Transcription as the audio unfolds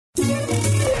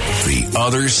The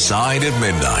Other Side of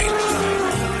Midnight.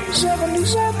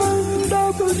 77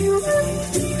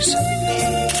 WABC.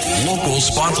 Local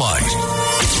Spotlight.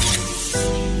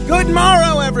 Good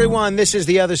morrow, everyone. This is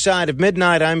The Other Side of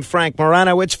Midnight. I'm Frank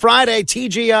Morano. It's Friday,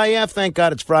 TGIF. Thank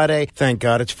God it's Friday. Thank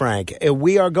God it's Frank.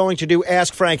 We are going to do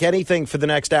Ask Frank Anything for the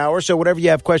next hour, so whatever you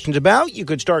have questions about, you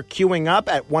could start queuing up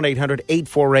at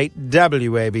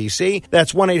 1-800-848-WABC.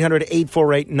 That's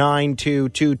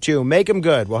 1-800-848-9222. Make them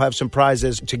good. We'll have some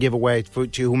prizes to give away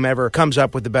to whomever comes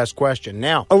up with the best question.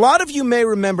 Now, a lot of you may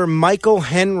remember Michael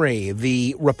Henry,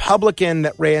 the Republican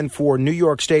that ran for New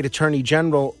York State Attorney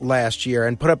General last year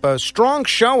and put up a strong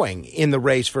showing in the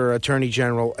race for Attorney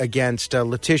General against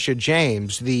Letitia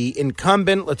James. The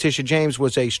incumbent, Letitia James,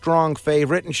 was a strong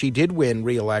favorite, and she did win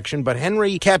re-election, but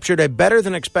Henry captured a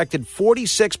better-than-expected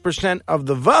 46% of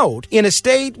the vote in a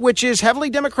state which is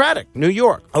heavily Democratic, New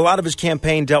York. A lot of his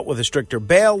campaign dealt with a stricter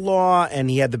bail law,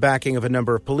 and he had the backing of a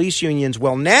number of police unions.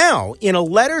 Well, now, in a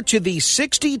letter to the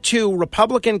 62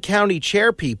 Republican county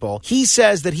chairpeople, he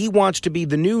says that he wants to be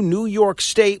the new New York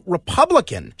State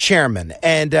Republican chairman,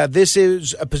 and this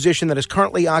is a position that is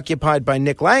currently occupied by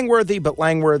Nick Langworthy, but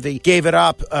Langworthy gave it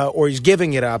up, or he's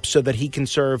giving it up, so that he can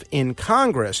serve in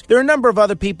Congress. There are a number of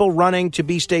other people running to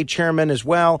be state chairman as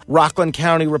well. Rockland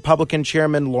County Republican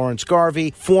Chairman Lawrence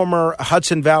Garvey, former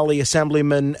Hudson Valley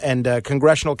Assemblyman and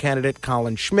congressional candidate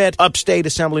Colin Schmidt, upstate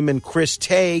Assemblyman Chris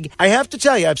Tague. I have to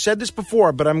tell you, I've said this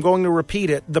before, but I'm going to repeat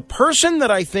it. The person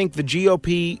that I think the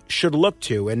GOP should look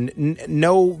to, and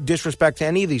no disrespect to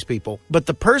any of these people, but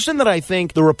the person that I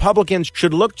think the Republicans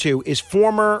should look to is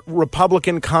former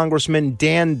Republican Congressman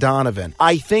Dan Donovan.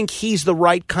 I think he's the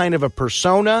right kind of a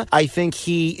persona. I think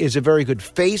he is a very good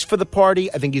face for the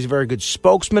party. I think he's a very good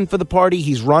spokesman for the party.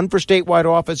 He's run for statewide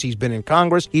office. He's been in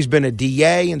Congress. He's been a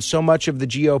DA, and so much of the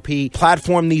GOP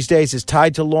platform these days is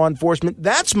tied to law enforcement.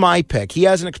 That's my pick. He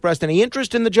hasn't expressed any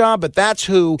interest in the job, but that's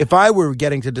who, if I were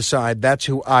getting to decide, that's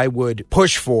who I would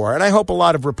push for. And I hope a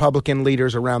lot of Republican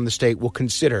leaders around the state will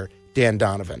consider Dan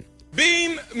Donovan.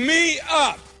 Beam me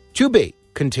up. To be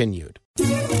continued.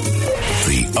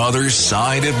 The Other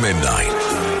Side of Midnight.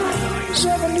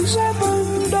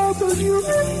 77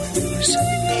 WABC.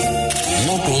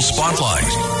 Local Spotlight.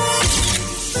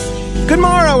 Good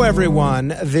morrow,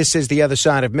 everyone. This is The Other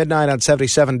Side of Midnight on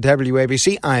 77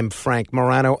 WABC. I'm Frank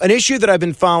Morano. An issue that I've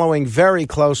been following very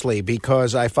closely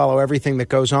because I follow everything that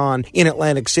goes on in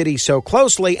Atlantic City so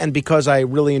closely, and because I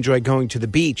really enjoy going to the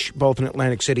beach, both in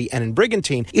Atlantic City and in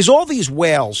Brigantine, is all these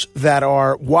whales that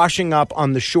are washing up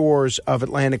on the shores of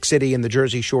Atlantic City and the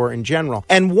Jersey Shore in general.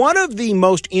 And one of the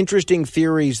most interesting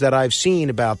theories that I've seen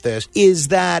about this is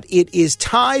that it is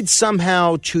tied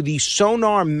somehow to the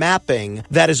sonar mapping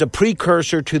that is a precursor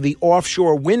to the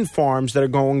offshore wind farms that are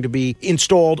going to be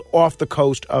installed off the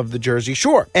coast of the Jersey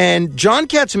Shore. And John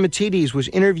Catsimatidis was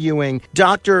interviewing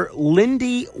Dr.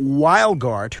 Lindy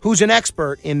Weilgart, who's an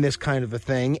expert in this kind of a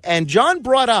thing. And John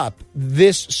brought up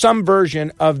some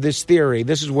version of this theory.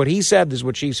 This is what he said. This is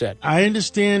what she said. I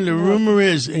understand the rumor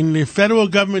is, and the federal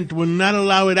government will not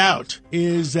allow it out,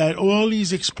 is that all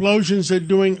these explosions they're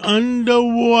doing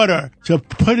underwater to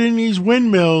put in these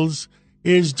windmills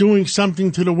is doing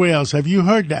something to the whales. Have you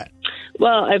heard that?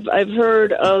 Well, I've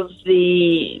heard of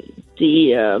the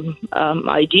idea,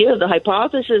 the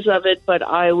hypothesis of it, but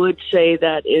I would say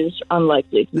that is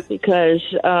unlikely because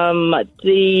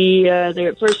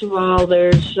first of all,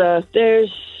 there's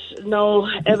no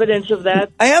evidence of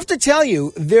that. I have to tell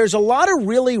you, there's a lot of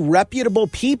really reputable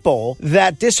people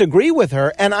that disagree with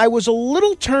her, and I was a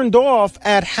little turned off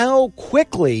at how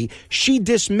quickly she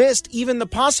dismissed even the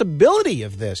possibility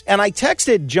of this. And I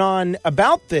texted John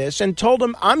about this and told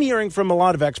him I'm hearing from a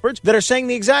lot of experts that are saying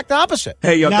the exact opposite.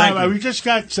 Hey, thank you. We just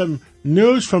got some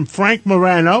news from Frank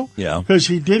Morano. Yeah. Because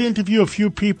he did interview a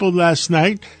few people last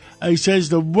night. He says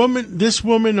this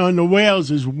woman on the whales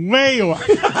is way off.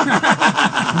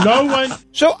 No one.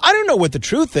 So I don't know what the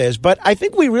truth is, but I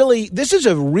think this is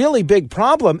a really big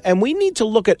problem, and we need to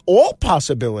look at all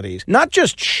possibilities, not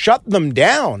just shut them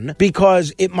down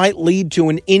because it might lead to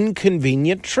an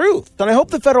inconvenient truth. And I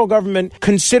hope the federal government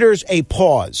considers a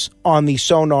pause on the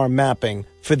sonar mapping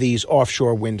for these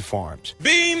offshore wind farms.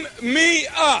 Beam me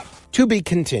up. To be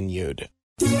continued.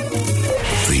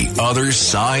 The Other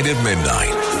Side of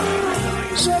Midnight.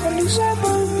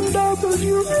 77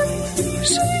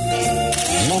 WABC.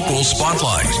 Local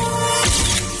Spotlight.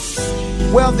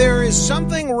 Well, there is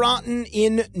something rotten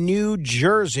in New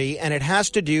Jersey, and it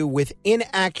has to do with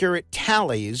inaccurate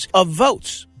tallies of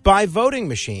votes by voting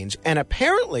machines. And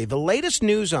apparently the latest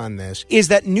news on this is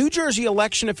that New Jersey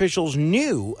election officials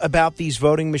knew about these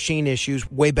voting machine issues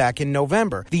way back in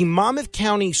November. The Monmouth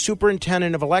County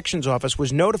Superintendent of Elections Office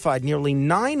was notified nearly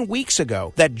 9 weeks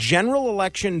ago that general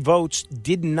election votes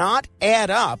did not add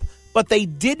up, but they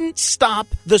didn't stop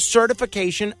the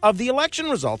certification of the election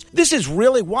results. This is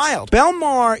really wild.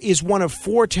 Belmar is one of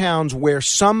 4 towns where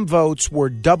some votes were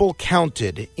double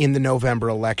counted in the November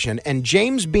election, and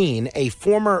James Bean, a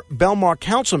former Belmar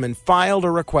councilman, filed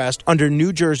a request under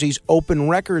New Jersey's Open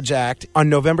Records Act on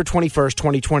November 21st,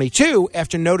 2022,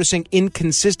 after noticing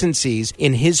inconsistencies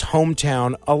in his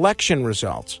hometown election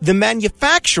results. The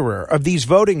manufacturer of these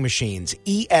voting machines,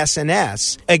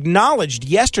 ES&S, acknowledged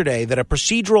yesterday that a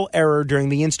procedural error during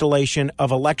the installation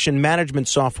of election management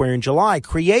software in July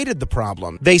created the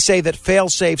problem. They say that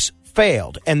fail-safes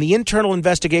failed, and the internal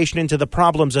investigation into the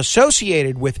problems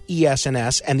associated with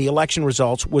ES&S and the election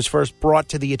results was first brought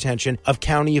to the attention of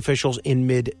county officials in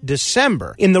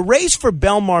mid-December. In the race for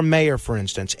Belmar mayor, for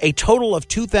instance, a total of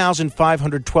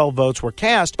 2,512 votes were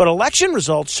cast, but election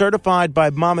results certified by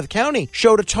Monmouth County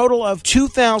showed a total of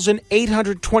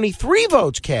 2,823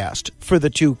 votes cast for the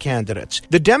 2 candidates.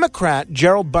 The Democrat,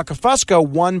 Gerald Buckafusco,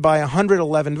 won by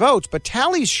 111 votes, but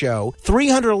tallies show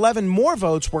 311 more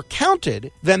votes were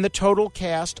counted than the total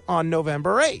cast on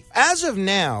November 8th. As of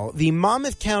now, the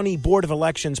Monmouth County Board of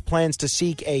Elections plans to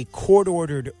seek a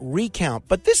court-ordered recount,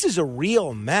 but this is a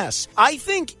real mess. I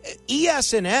think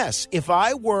ES&S, if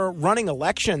I were running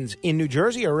elections in New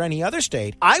Jersey or any other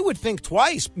state, I would think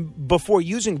twice before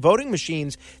using voting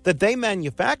machines that they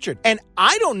manufactured. And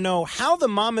I don't know how the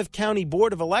Monmouth County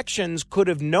Board of Elections could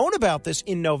have known about this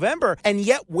in November, and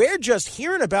yet we're just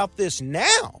hearing about this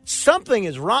now. Something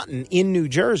is rotten in New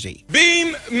Jersey.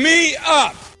 Beam me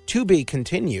up. To be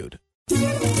continued.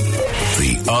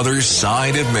 The Other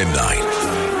Side at Midnight.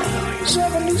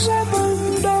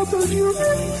 77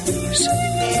 WABC.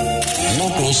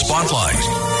 Local Spotlight.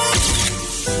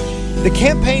 The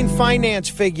campaign finance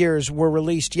figures were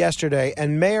released yesterday,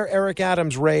 and Mayor Eric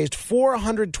Adams raised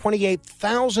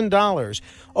 $428,000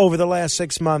 over the last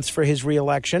 6 months for his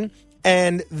reelection,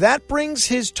 and that brings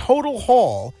his total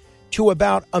haul to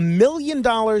about $1 million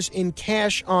in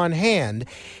cash on hand,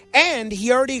 and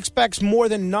he already expects more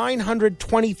than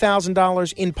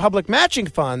 $920,000 in public matching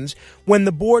funds when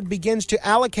the board begins to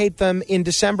allocate them in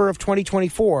December of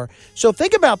 2024. So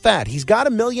think about that. He's got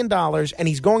 $1 million, and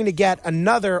he's going to get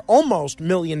another almost $1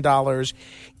 million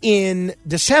in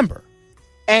December.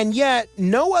 And yet,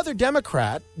 no other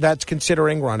Democrat that's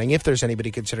considering running, if there's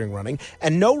anybody considering running,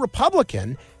 and no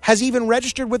Republican has even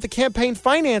registered with the Campaign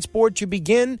Finance Board to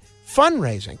begin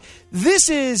fundraising. This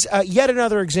is yet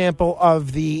another example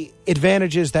of the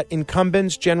advantages that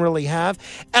incumbents generally have.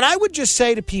 And I would just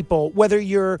say to people, whether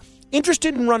you're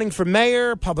interested in running for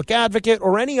mayor, public advocate,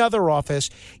 or any other office,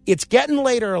 it's getting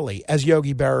late early, as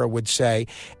Yogi Berra would say.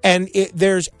 And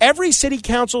there's every city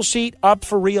council seat up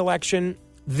for re-election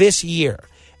this year.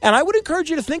 And I would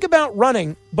encourage you to think about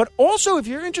running, but also if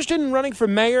you're interested in running for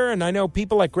mayor, and I know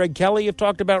people like Greg Kelly have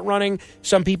talked about running,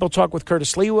 some people talk with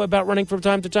Curtis Lewa about running from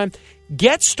time to time,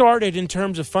 get started in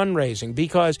terms of fundraising,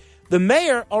 because the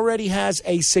mayor already has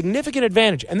a significant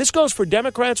advantage. And this goes for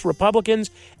Democrats,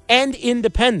 Republicans, and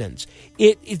independents.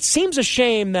 It seems a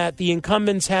shame that the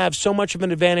incumbents have so much of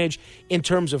an advantage in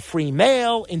terms of free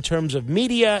mail, in terms of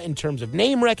media, in terms of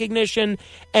name recognition,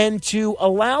 and to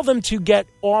allow them to get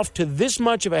off to this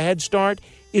much of a head start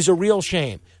is a real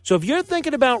shame. So if you're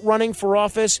thinking about running for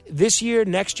office this year,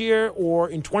 next year, or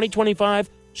in 2025,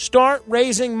 start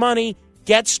raising money.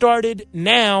 Get started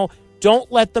now.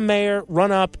 Don't let the mayor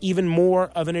run up even more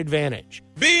of an advantage.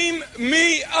 Beam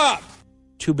me up.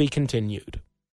 To be continued.